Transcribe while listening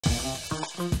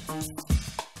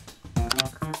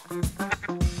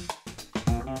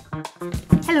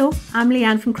Hello, I'm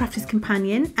Leanne from Crafter's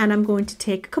Companion, and I'm going to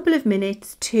take a couple of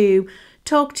minutes to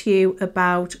talk to you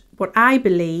about what I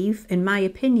believe, in my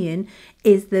opinion,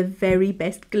 is the very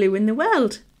best glue in the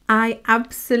world. I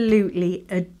absolutely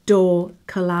adore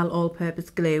Collall all-purpose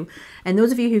glue, and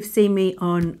those of you who've seen me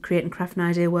on Create and Craft an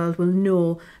Ideal World will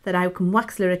know that I can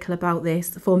wax lyrical about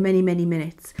this for many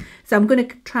minutes. So I'm going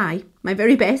to try my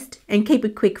very best and keep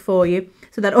it quick for you,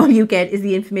 so that all you get is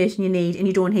the information you need and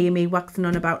you don't hear me waxing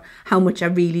on about how much I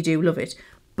really do love it.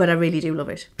 But I really do love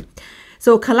it.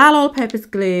 So Collall all-purpose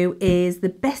glue is the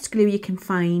best glue you can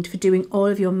find for doing all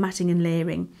of your matting and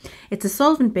layering. It's a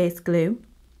solvent-based glue,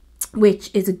 which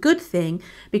is a good thing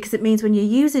because it means when you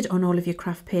use it on all of your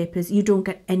craft papers, you don't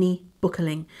get any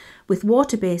buckling. With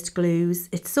water-based glues,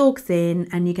 it soaks in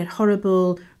and you get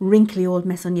horrible, wrinkly old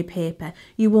mess on your paper.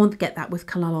 You won't get that with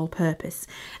Collall all-purpose.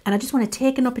 And I just want to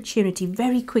take an opportunity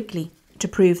very quickly to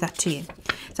prove that to you.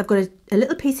 So I've got a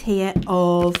little piece here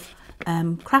of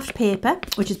craft paper,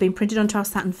 which has been printed onto our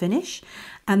satin finish.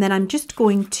 And then I'm just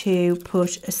going to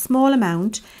put a small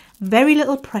amount, very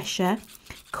little pressure,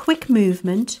 quick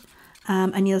movement,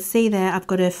 and you'll see there I've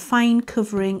got a fine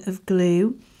covering of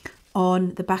glue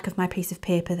on the back of my piece of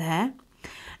paper there,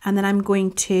 and then I'm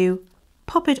going to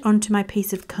pop it onto my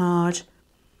piece of card,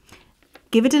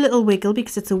 give it a little wiggle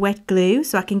because it's a wet glue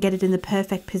so I can get it in the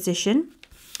perfect position,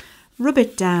 rub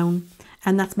it down,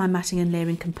 and that's my matting and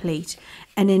layering complete.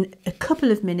 And in a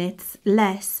couple of minutes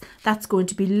less, that's going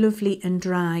to be lovely and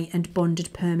dry and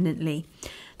bonded permanently.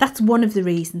 That's one of the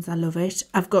reasons I love it.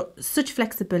 I've got such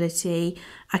flexibility.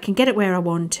 I can get it where I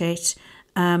want it.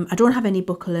 I don't have any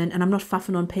buckling, and I'm not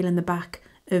faffing on peeling the back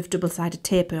of double-sided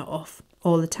tape off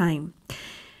all the time.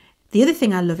 The other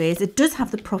thing I love is it does have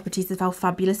the properties of our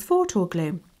fabulous photo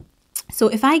glue. So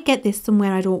if I get this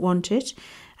somewhere I don't want it,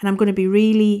 and I'm going to be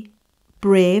really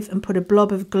brave and put a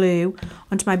blob of glue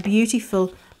onto my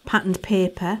beautiful patterned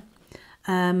paper,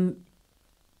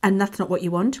 and that's not what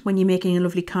you want when you're making a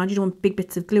lovely card. You don't want big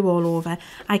bits of glue all over.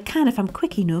 I can, if I'm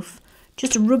quick enough,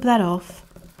 just rub that off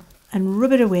and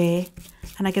rub it away,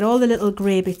 and I get all the little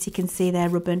grey bits you can see there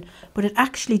rubbing, but it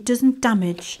actually doesn't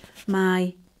damage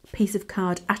my piece of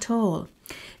card at all.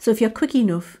 So if you're quick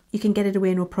enough, you can get it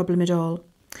away no problem at all.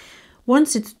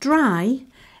 Once it's dry,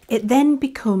 it then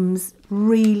becomes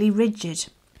really rigid.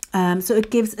 So it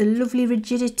gives a lovely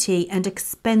rigidity and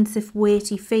expensive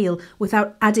weighty feel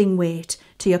without adding weight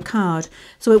to your card.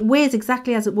 So it weighs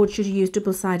exactly as it would should you use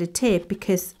double-sided tape,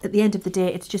 because at the end of the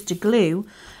day it's just a glue.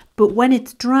 But when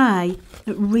it's dry,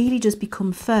 it really does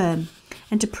become firm.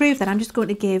 And to prove that, I'm just going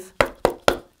to give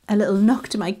a little knock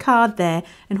to my card there,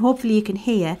 and hopefully you can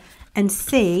hear and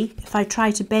see, if I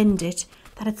try to bend it,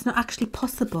 that it's not actually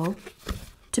possible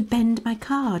to bend my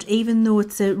card, even though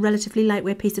it's a relatively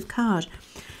lightweight piece of card.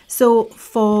 So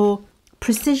for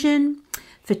precision,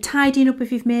 for tidying up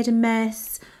if you've made a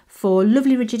mess, for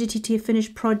lovely rigidity to your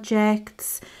finished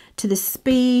projects, to the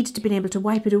speed, to being able to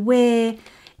wipe it away,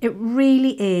 it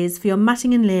really is, for your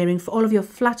matting and layering, for all of your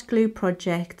flat glue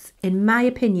projects, in my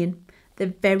opinion, the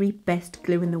very best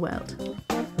glue in the world.